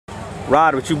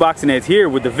Rod with True Boxing Heads here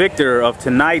with the victor of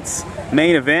tonight's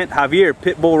main event, Javier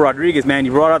Pitbull Rodriguez. Man,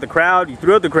 you brought out the crowd, you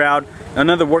threw out the crowd.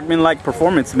 Another workmanlike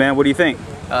performance, man. What do you think?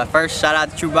 First, shout out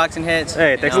to True Boxing Heads.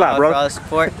 Hey, thanks a lot, bro. For all the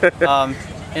support.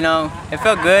 You know, it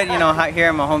felt good, you know, here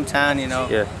in my hometown, you know.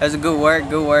 Yeah. It was a good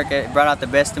work. It brought out the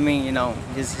best of me, you know.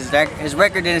 His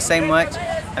record didn't say much.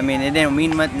 I mean, it didn't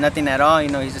mean nothing at all. You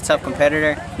know, he's a tough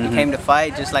competitor. He came to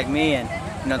fight just like me, and,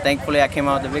 you know, thankfully I came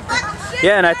out with the victory.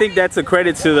 Yeah, and I think that's a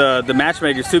credit to the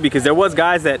matchmakers too, because there was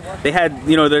guys that they had,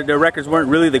 you know, their records weren't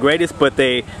really the greatest, but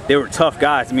they were tough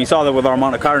guys. I mean, you saw that with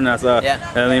Armando Cardenas.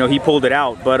 You know, he pulled it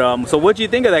out. But so what do you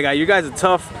think of that guy? Your guy's a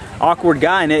tough, awkward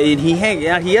guy, and he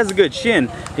has a good chin.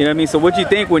 You know what I mean? So what do you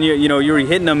think when you were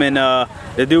hitting him and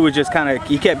the dude was just kind of,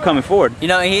 he kept coming forward? You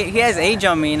know, he has age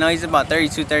on me. You know, he's about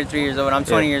 32, 33 years old. I'm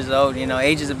 20 years old. You know,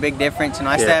 age is a big difference. You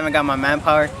know, I still haven't got my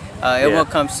manpower. It will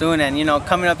come soon, and you know,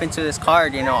 coming up into this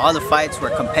card, you know, all the fights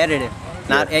were competitive.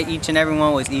 Not each and every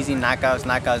one was easy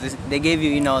knockouts. They gave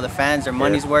you, you know, the fans their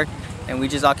money's worth, and we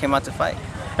just all came out to fight.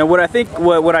 And what I think,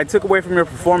 what I took away from your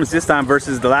performance this time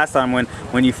versus the last time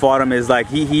when you fought him is like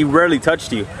he rarely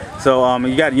touched you. So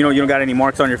you don't got any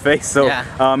marks on your face. So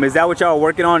is that what y'all are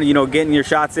working on? You know, getting your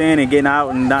shots in and getting out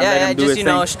and not letting him do his thing?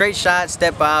 Yeah, just, you know, straight shot,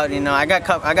 step out. You know, I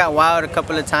got wild a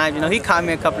couple of times. You know, he caught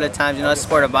me a couple of times. You know, it's a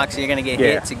sport of boxing. You're gonna get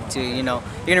hit to you know,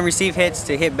 you're gonna receive hits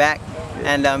to hit back.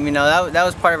 And you know, that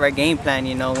was part of our game plan.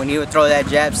 You know, when he would throw that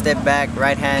jab, step back,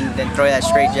 right hand, then throw that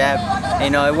straight jab. And,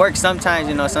 you know, it works sometimes.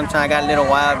 You know, sometimes I got a little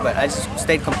wild, but I just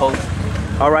stayed composed.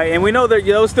 All right, and we know that,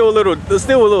 you know, there's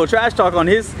still a little trash talk on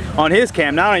his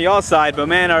cam, not on y'all side. But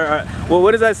man, well,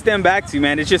 what does that stem back to,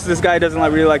 man? It's just this guy doesn't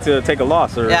really like to take a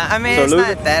loss, or yeah. I mean, it's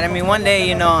not that. I mean, one day,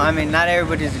 you know, I mean, not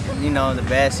everybody's, you know, the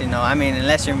best. You know, I mean,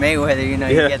 unless you're Mayweather, you know,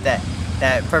 you get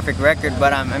that perfect record.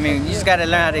 But I mean, you just got to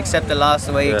learn how to accept the loss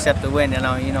the way you accept the win.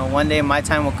 You know, one day my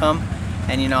time will come,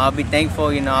 and you know, I'll be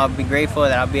thankful. You know, I'll be grateful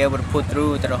that I'll be able to put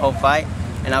through the whole fight,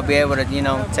 and I'll be able to, you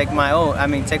know, take my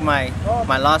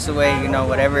loss away. You know,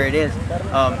 whatever it is.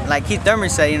 Like Keith Thurman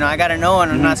said, you know, I got to know,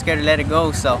 and I'm not scared to let it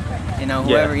go. So, you know,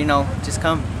 whoever, you know, just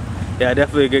come. Yeah,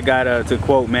 definitely a good guy to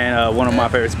quote, man. One of my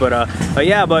favorites. But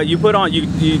yeah, but you put on,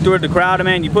 you threw at the crowd,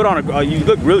 man. You put on you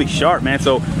look really sharp, man.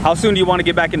 So how soon do you want to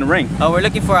get back in the ring? We're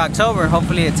looking for October.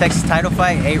 Hopefully a Texas title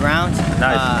fight, 8 rounds.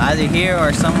 Nice. Either here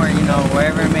or somewhere, you know,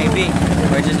 wherever it may be.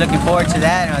 We're just looking forward to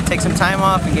that. Take some time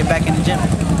off and get back in the gym.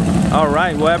 All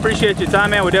right. Well, I appreciate your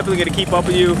time, man. We're definitely going to keep up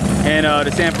with you and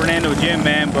the San Fernando gym,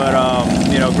 man. But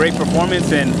you know, great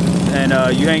performance, and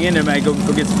you hang in there, man. Go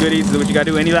get some goodies. Is what you got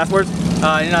to do. Any last words?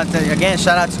 You know, again,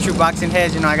 shout out to True Boxing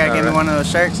Heads. You know, I gotta get me one of those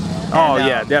shirts. Oh,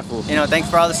 yeah, definitely. You know, thanks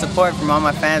for all the support from all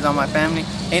my fans, all my family.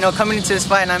 And, you know, coming into this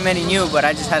fight, not many knew, but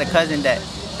I just had a cousin that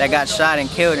got shot and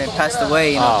killed and passed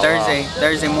away. You know,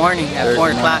 Thursday morning at 4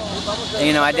 o'clock.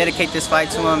 You know, I dedicate this fight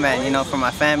to him, and you know, for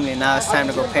my family. And now it's time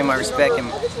to go pay my respect and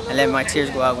let my tears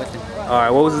go out with him. All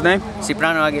right, what was his name?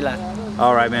 Cipriano Aguilar.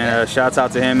 All right, man. Shouts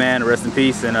out to him, man. Rest in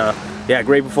peace. And yeah,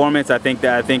 great performance. I think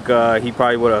he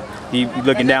probably would have. He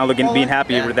being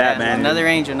happy with that, man. Another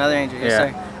angel, yes,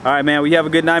 sir. All right, man. Well, you have a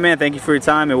good night, man. Thank you for your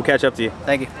time, and we'll catch up to you.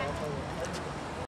 Thank you.